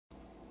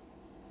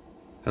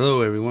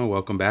Hello everyone,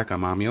 welcome back. I'm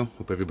Amio.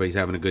 Hope everybody's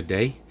having a good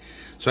day.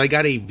 So I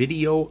got a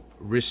video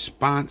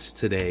response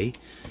today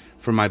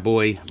from my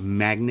boy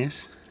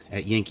Magnus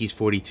at Yankees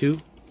 42.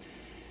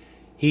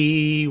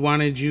 He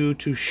wanted you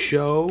to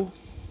show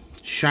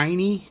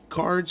shiny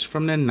cards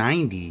from the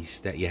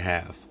 90s that you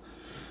have.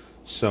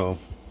 So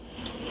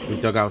we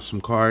dug out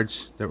some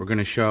cards that we're going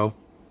to show.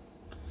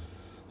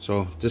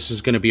 So this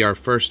is going to be our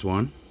first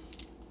one.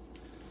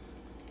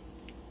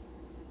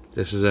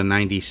 This is a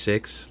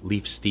 96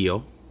 Leaf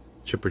Steel.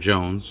 Chipper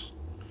Jones,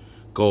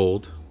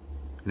 gold,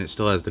 and it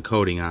still has the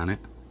coating on it.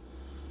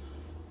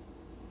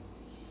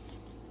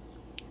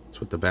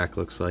 That's what the back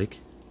looks like.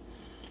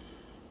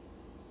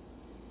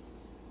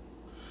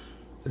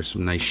 There's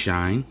some nice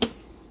shine.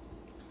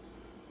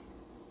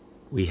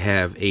 We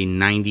have a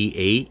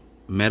 98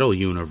 Metal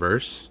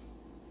Universe.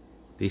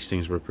 These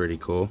things were pretty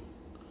cool.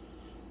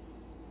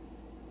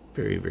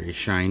 Very, very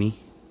shiny.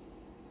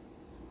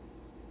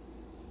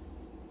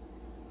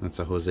 That's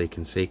a Jose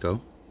Canseco.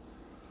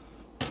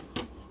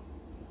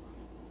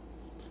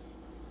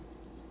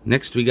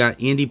 Next, we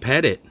got Andy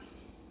Pettitte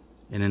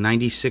in a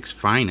 96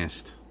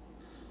 Finest.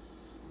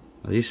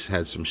 Well, these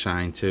had some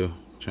shine too.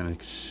 Trying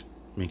to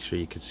make sure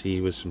you could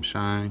see with some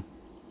shine.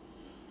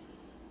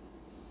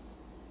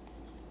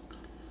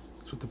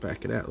 That's what the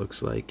back of that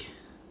looks like.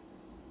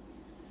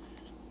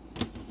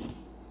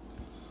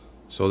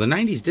 So the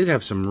 90s did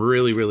have some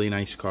really, really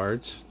nice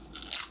cards.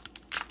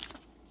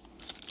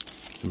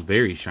 Some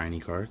very shiny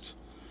cards.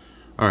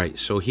 Alright,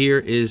 so here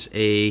is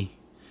a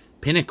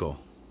Pinnacle,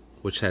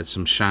 which had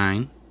some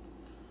shine.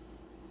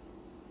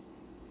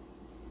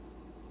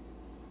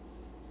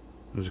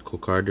 There's a cool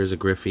card. There's a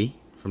Griffey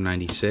from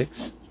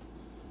 96.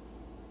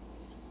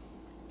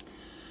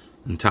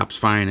 And Topps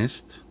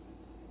Finest.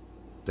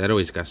 That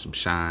always got some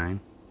shine.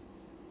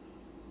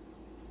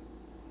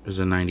 There's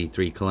a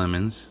 93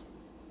 Clemens.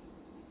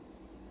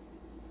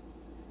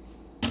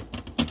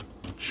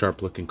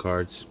 Sharp looking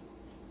cards.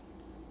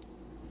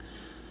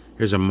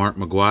 Here's a Mark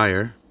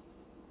McGwire.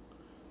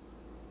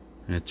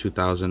 And a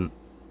 2000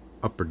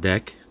 Upper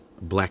Deck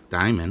Black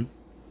Diamond.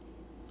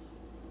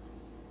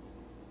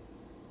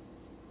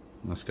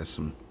 That's got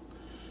some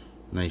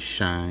nice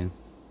shine.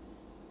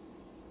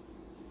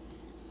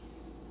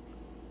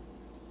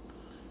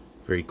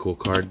 Very cool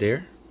card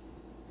there.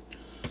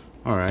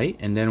 Alright,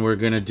 and then we're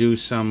going to do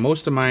some,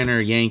 most of mine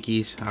are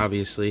Yankees,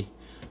 obviously.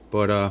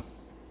 But,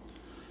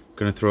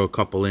 going to throw a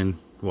couple in.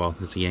 Well,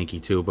 it's a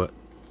Yankee too, but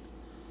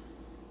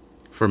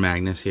for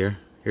Magnus here.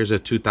 Here's a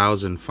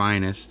 2000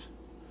 Finest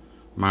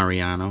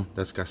Mariano.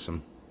 That's got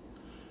some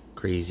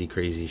crazy,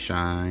 crazy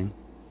shine.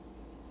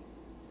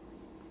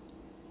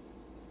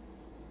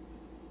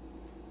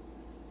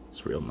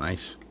 It's real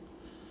nice.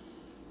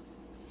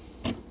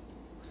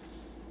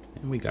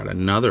 And we got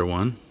another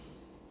one.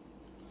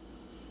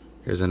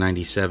 Here's a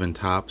 97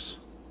 Topps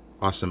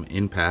Awesome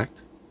Impact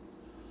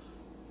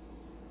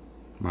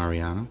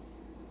Mariano.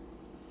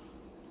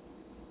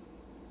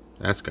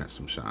 That's got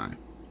some shine.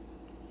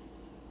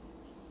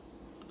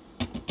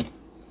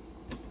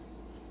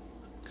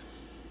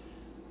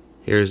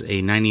 Here's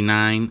a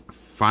 99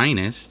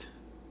 Finest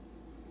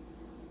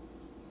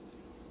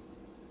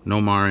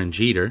Nomar and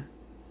Jeter.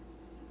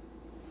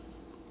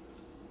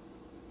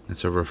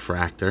 It's a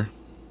refractor.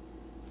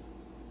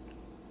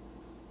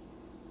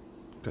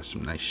 Got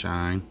some nice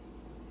shine.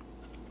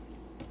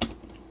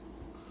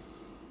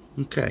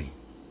 Okay.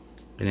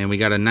 And then we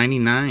got a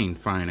 99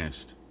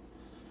 Finest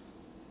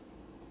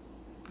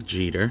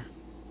Jeter.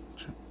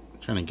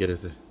 Trying to get it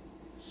to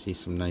see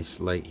some nice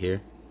light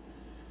here.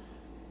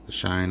 The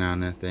shine on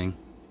that thing.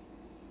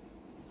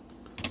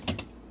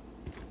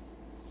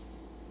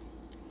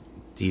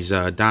 These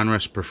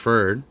Donruss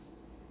Preferred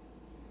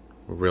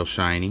were real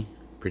shiny.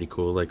 Pretty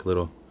cool, like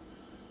little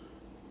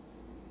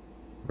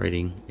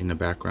writing in the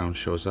background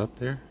shows up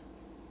there.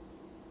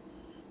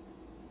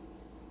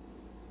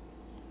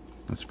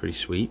 That's pretty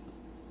sweet.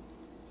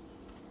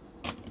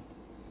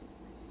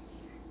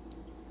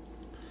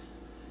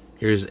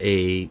 Here's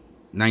a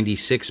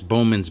 96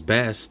 Bowman's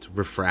Best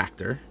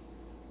refractor.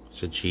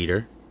 It's a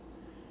Jeter.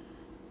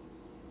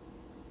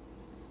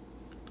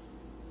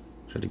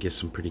 Try to get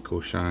some pretty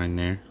cool shine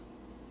there.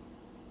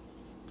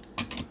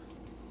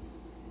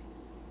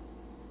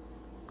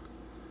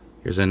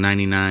 Here's a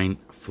 99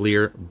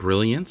 Fleer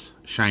Brilliance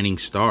Shining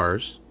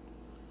Stars.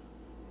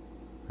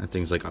 That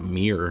thing's like a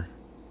mirror.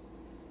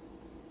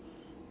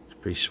 It's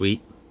pretty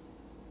sweet.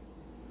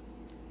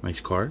 Nice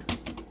card.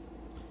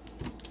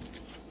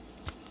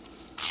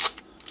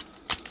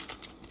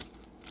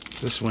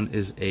 This one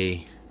is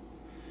a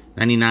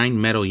 99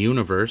 Metal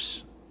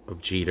Universe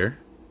of Jeter.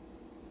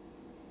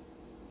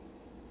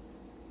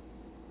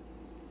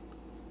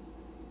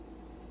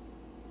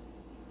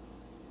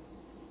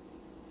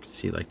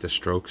 See like the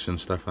strokes and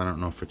stuff. I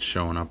don't know if it's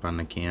showing up on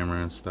the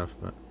camera and stuff,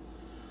 but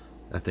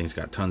that thing's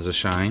got tons of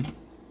shine.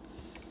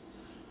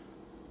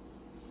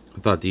 I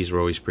thought these were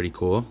always pretty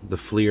cool. The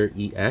Fleer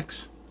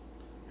EX.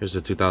 Here's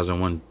the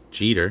 2001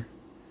 Jeter.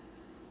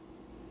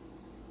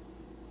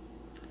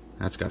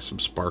 That's got some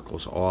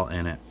sparkles all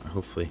in it.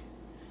 Hopefully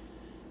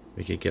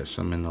We could get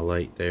some in the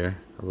light there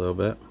a little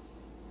bit.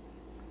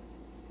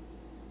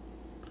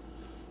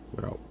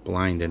 Without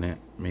blinding it,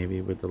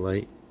 maybe with the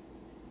light.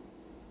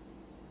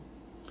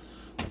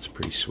 That's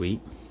pretty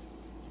sweet.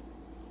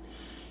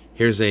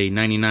 Here's a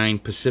 99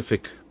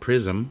 Pacific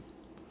Prism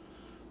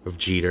of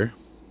Jeter.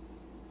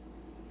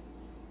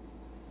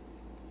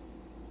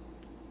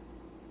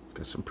 It's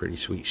got some pretty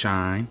sweet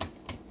shine.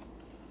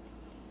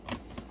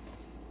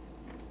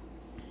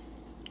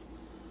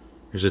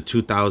 Here's a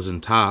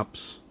 2000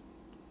 Topps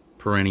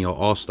Perennial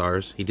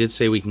All-Stars. He did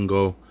say we can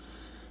go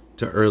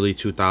to early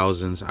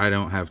 2000s. I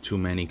don't have too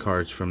many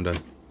cards from the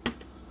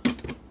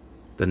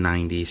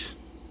 90s,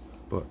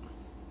 but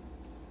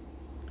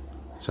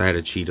so I had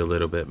to cheat a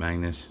little bit,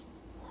 Magnus.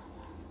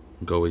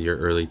 Go with your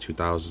early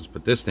 2000s,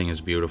 but this thing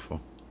is beautiful.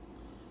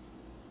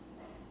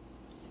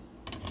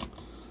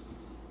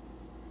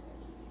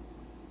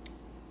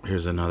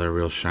 Here's another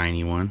real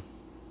shiny one.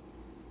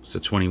 It's the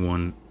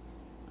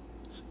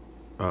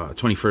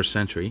 21st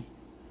century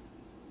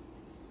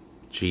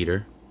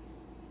Jeter.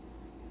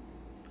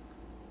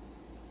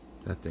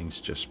 That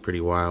thing's just pretty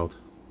wild.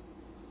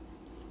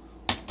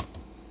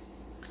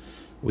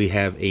 We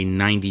have a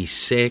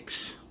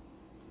 96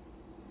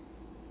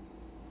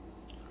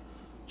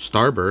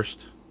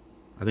 Starburst.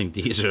 I think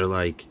these are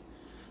like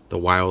the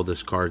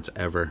wildest cards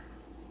ever.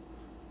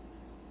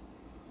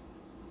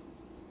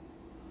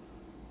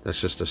 That's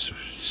just a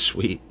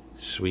sweet,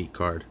 sweet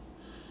card.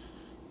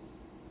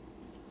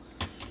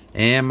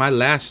 And my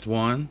last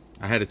one,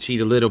 I had to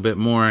cheat a little bit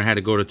more. I had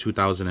to go to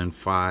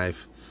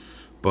 2005,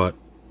 but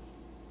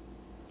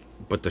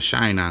the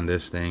shine on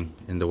this thing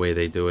and the way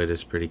they do it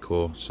is pretty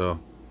cool. So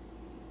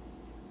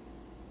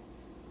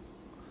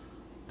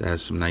that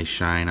has some nice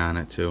shine on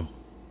it too.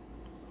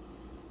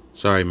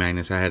 Sorry,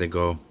 Magnus, I had to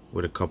go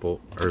with a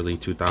couple early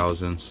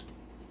 2000s.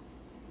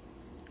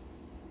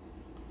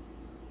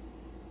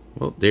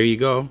 Well, there you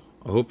go.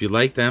 I hope you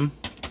liked them.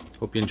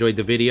 Hope you enjoyed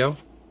the video.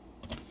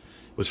 It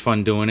was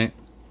fun doing it.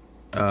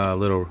 A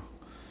little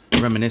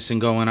reminiscing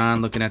going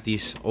on, looking at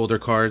these older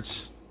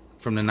cards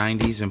from the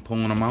 90s and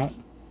pulling them out.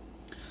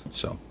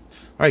 So,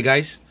 alright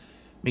guys,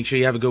 make sure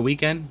you have a good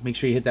weekend. Make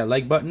sure you hit that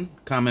like button,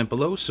 comment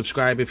below,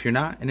 subscribe if you're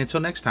not, and until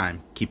next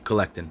time, keep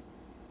collecting.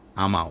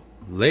 I'm out.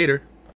 Later.